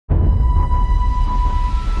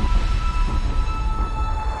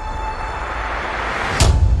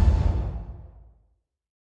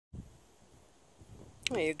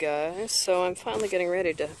Hi you guys, so I'm finally getting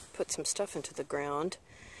ready to put some stuff into the ground.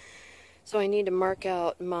 So I need to mark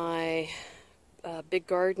out my big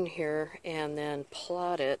garden here and then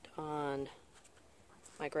plot it on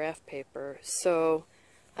my graph paper. So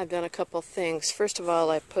I've done a couple things. First of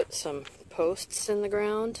all, I put some posts in the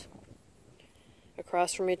ground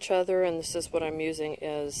across from each other, and this is what I'm using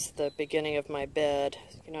as the beginning of my bed.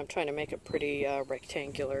 You know, I'm trying to make it pretty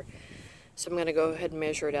rectangular. So I'm going to go ahead and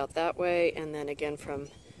measure it out that way, and then again from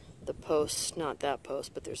the post, not that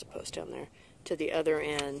post, but there's a post down there, to the other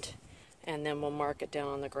end, and then we'll mark it down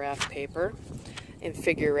on the graph paper and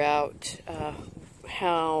figure out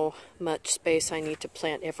how much space I need to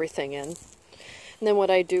plant everything in. And then what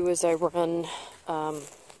I do is I run a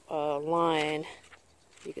line,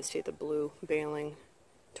 you can see the blue baling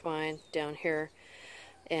twine down here,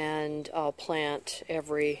 and I'll plant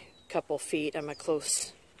every couple feet. I'm a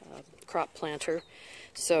close crop planter,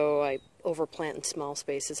 so I overplant in small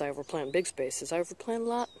spaces, I overplant in big spaces, I overplant a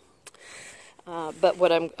lot. But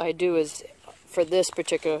what I do is, for this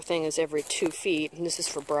particular thing, is every 2 feet, and this is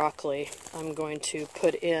for broccoli, I'm going to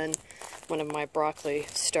put in one of my broccoli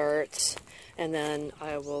starts, and then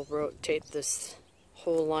I will rotate this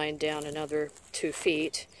whole line down another 2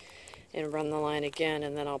 feet and run the line again,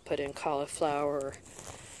 and then I'll put in cauliflower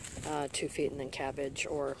 2 feet, and then cabbage,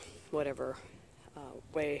 or whatever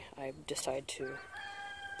way I decide to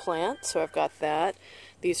plant. So I've got that.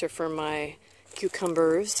 These are for my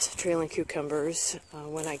cucumbers, trailing cucumbers,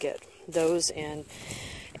 when I get those in.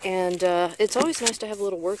 And it's always nice to have a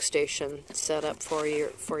little workstation set up for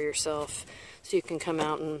yourself, so you can come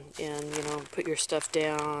out and you know, put your stuff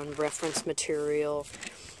down, reference material,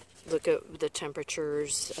 look at the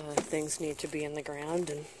temperatures things need to be in the ground.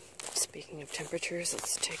 And speaking of temperatures,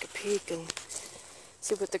 let's take a peek and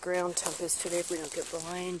see what the ground temp is today if we don't get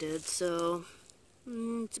blinded. So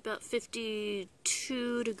it's about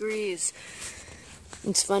 52 degrees.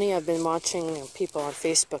 It's funny, I've been watching people on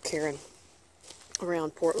Facebook here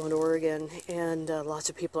around Portland, Oregon, and lots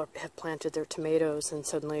of people have planted their tomatoes, and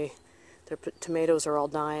suddenly their tomatoes are all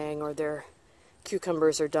dying, or their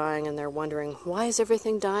cucumbers are dying, and they're wondering, why is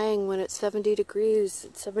everything dying when it's 70 degrees?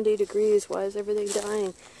 It's 70 degrees, why is everything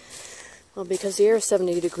dying? Well, because the air is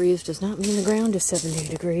 70 degrees does not mean the ground is 70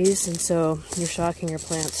 degrees, and so you're shocking your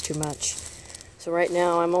plants too much. So right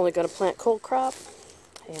now I'm only going to plant cold crop,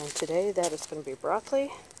 and today that is going to be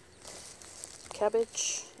broccoli,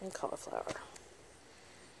 cabbage, and cauliflower.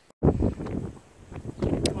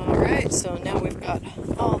 Alright, so now we've got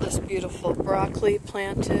all this beautiful broccoli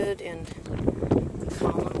planted, and the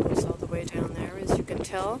column goes all the way down there, as you can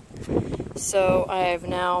tell. So I've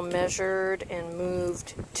now measured and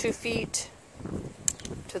moved 2 feet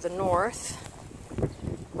to the north,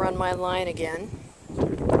 run my line again,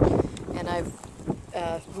 and I've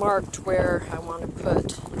marked where I want to put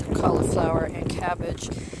the cauliflower and cabbage.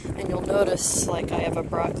 And you'll notice, like, I have a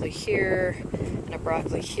broccoli here and a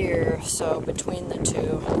broccoli here, so between the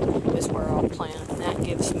two is where I'll plant, and that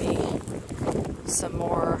gives me some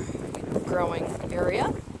more growing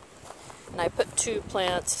area. And I put 2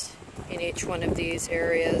 plants in each one of these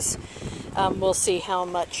areas. We'll see how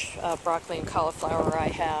much broccoli and cauliflower I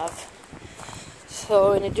have.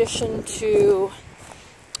 So in addition to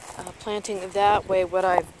planting that way, what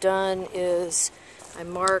I've done is I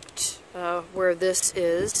marked where this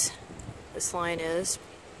line is,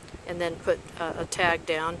 and then put a tag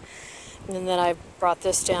down. And then I brought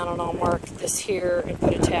this down, and I'll mark this here and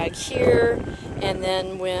put a tag here. And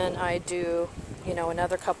then when I do, you know,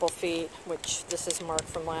 another couple feet, which this is marked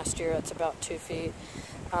from last year, it's about 2 feet,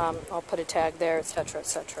 I'll put a tag there, etc.,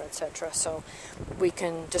 etc., etc. So we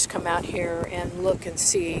can just come out here and look and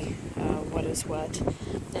see what is what.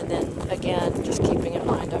 And then again, just keeping in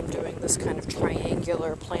mind I'm doing this kind of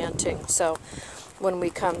triangular planting. So when we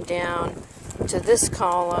come down to this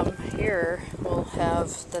column here, we'll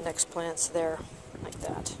have the next plants there, like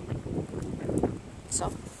that.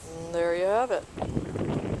 So there you have it.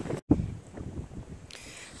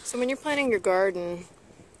 So when you're planting your garden,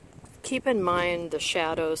 keep in mind the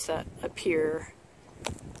shadows that appear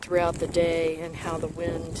throughout the day and how the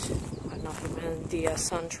wind, not the wind, the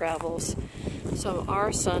sun travels. So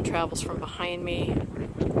our sun travels from behind me.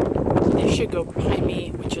 It should go behind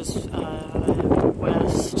me, which is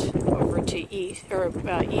west over to east, or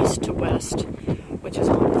east to west, which is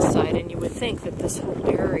on this side. And you would think that this whole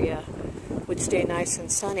area would stay nice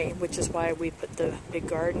and sunny, which is why we put the big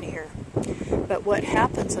garden here. But what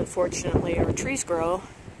happens, unfortunately, are trees grow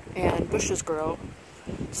and bushes grow.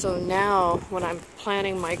 So now when I'm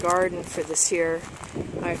planting my garden for this year,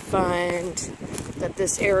 I find that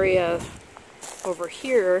this area over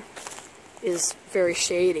here is very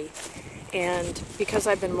shady, And because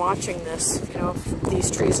I've been watching this, you know, these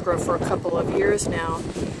trees grow for a couple of years now,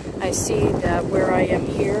 I see that where I am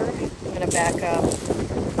here, I'm going to back up,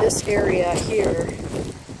 this area here,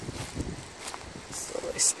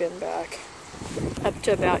 slowly spin back, up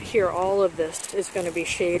to about here, all of this is going to be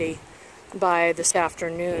shady by this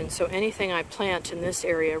afternoon. So anything I plant in this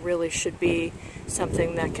area really should be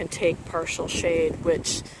something that can take partial shade,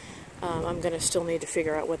 which I'm going to still need to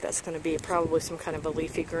figure out what that's going to be. Probably some kind of a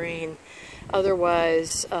leafy green.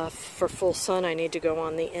 Otherwise, for full sun, I need to go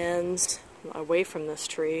on the ends away from this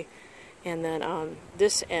tree, and then on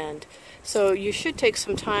this end. So you should take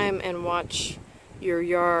some time and watch your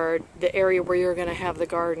yard, the area where you're going to have the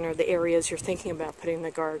garden, or the areas you're thinking about putting the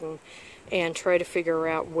garden, and try to figure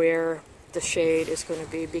out where the shade is going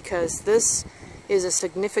to be, because this is a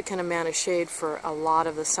significant amount of shade for a lot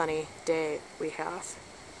of the sunny day we have.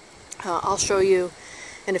 I'll show you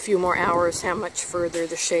in a few more hours how much further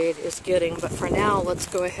the shade is getting, but for now let's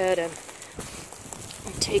go ahead and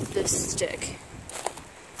take this stick,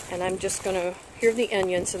 and I'm just going to, here are the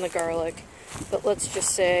onions and the garlic, but let's just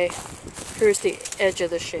say here's the edge of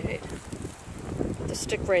the shade, the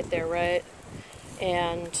stick right there, right?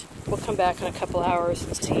 And we'll come back in a couple hours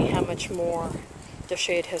and see how much more the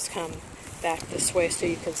shade has come back this way, so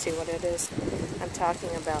you can see what it is I'm talking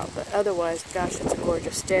about. But otherwise, gosh, it's a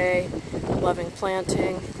gorgeous day. I'm loving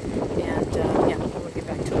planting, and yeah, I'm going to get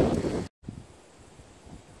back to it.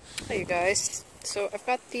 Hi, you guys. So I've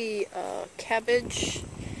got the cabbage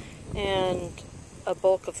and a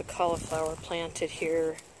bulk of the cauliflower planted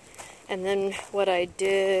here, and then what I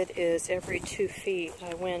did is every 2 feet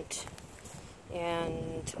I went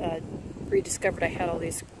and rediscovered I had all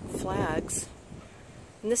these flags.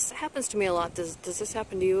 And this happens to me a lot. Does this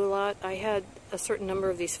happen to you a lot? I had a certain number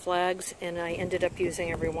of these flags, and I ended up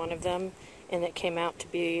using every one of them, and it came out to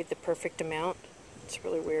be the perfect amount. It's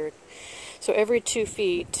really weird. So every 2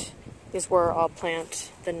 feet is where I'll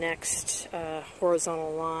plant the next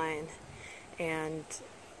horizontal line, and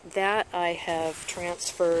that I have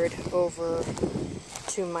transferred over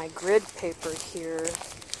to my grid paper here.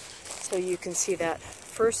 So you can see that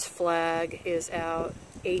first flag is out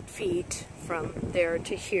 8 feet from there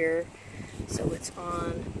to here. So it's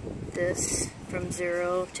on this from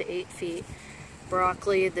 0 to 8 feet.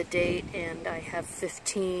 Broccoli, the date, and I have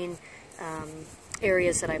 15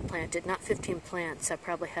 areas that I planted. Not 15 plants, I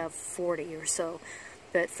probably have 40 or so.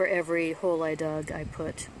 But for every hole I dug, I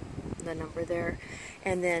put the number there.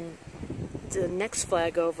 And then the next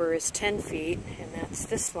flag over is 10 feet, and that's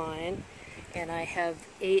this line. And I have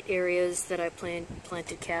 8 areas that I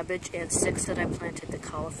planted cabbage, and 6 that I planted the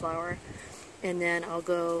cauliflower. And then I'll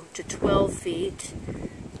go to 12 feet,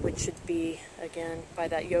 which should be, again, by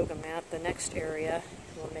that yoga mat, the next area.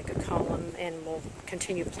 We'll make a column, and we'll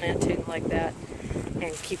continue planting like that,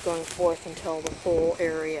 and keep going forth until the whole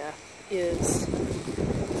area is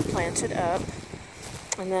planted up.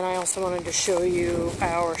 And then I also wanted to show you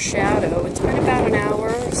our shadow. It's been about an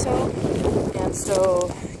hour or so, and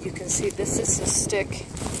so you can see this is the stick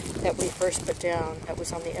that we first put down that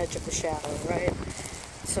was on the edge of the shadow, right?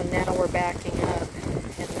 So now we're backing up,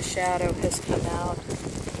 and the shadow has come out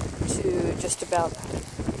to just about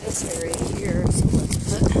this area here. So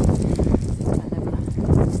let's put kind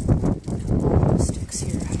of a sticks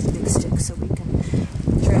here, big sticks, so we can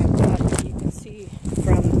track that. You can see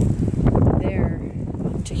from there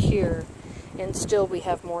to here, and still we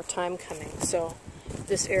have more time coming. So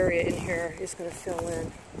this area in here is going to fill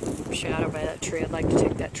in shadow by that tree. I'd like to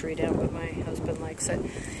take that tree down, but my husband likes it.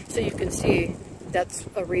 So you can see that's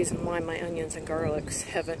a reason why my onions and garlics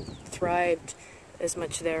haven't thrived as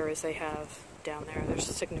much there as they have down there. They're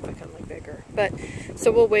significantly bigger. But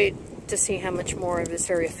so we'll wait to see how much more of this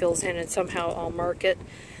area fills in, and somehow I'll mark it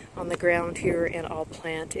on the ground here, and I'll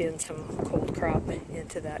plant in some cold crop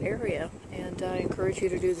into that area, and I encourage you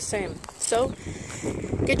to do the same. So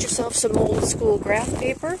get yourself some old school graph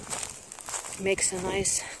paper. Makes a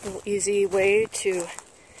nice little easy way to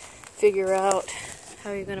figure out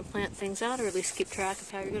how you're going to plant things out, or at least keep track of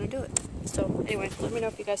how you're going to do it. So anyway, let me know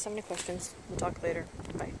if you guys have any questions. We'll talk later.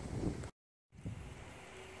 Bye.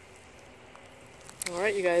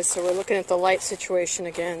 Alright, you guys, so we're looking at the light situation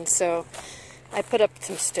again. So I put up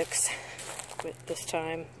some sticks with this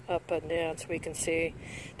time, up and down, so we can see.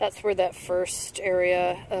 That's where that first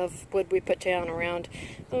area of wood we put down around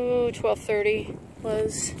 12:30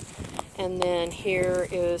 was. And then here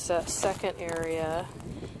is that second area.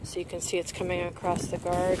 So you can see it's coming across the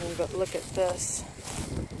garden, but look at this.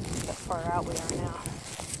 Look how far out we are now.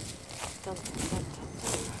 Dun, dun, dun, dun.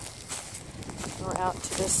 We're out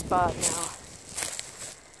to this spot now,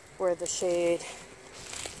 where the shade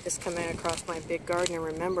is coming across my big garden. And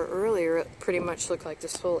remember earlier, it pretty much looked like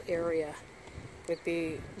this whole area would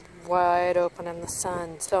be wide open in the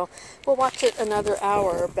sun. So we'll watch it another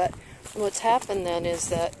hour, but what's happened then is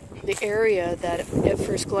that the area that at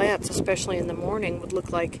first glance, especially in the morning, would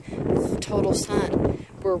look like total sun,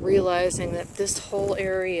 we're realizing that this whole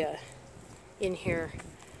area in here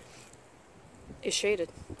is shaded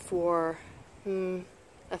for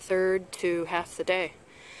a third to half the day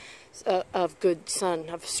of good sun,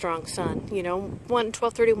 of strong sun. You know,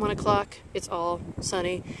 12:30, 1 o'clock, it's all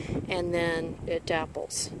sunny, and then it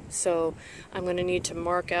dapples. So I'm going to need to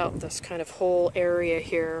mark out this kind of whole area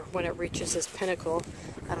here when it reaches this pinnacle,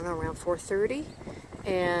 I don't know, around 4:30,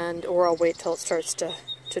 or I'll wait till it starts to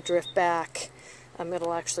drift back.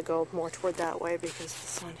 It'll actually go more toward that way because the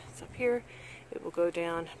sun is up here. It will go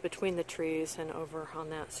down between the trees and over on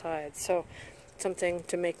that side. So something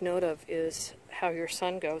to make note of is how your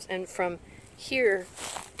sun goes. And from here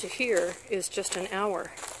to here is just an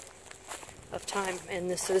hour of time.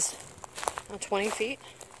 And this is 20 feet.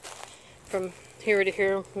 From here to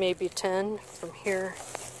here, maybe 10. From here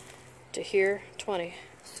to here, 20.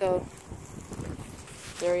 So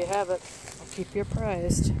there you have it. I'll keep you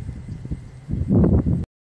apprised.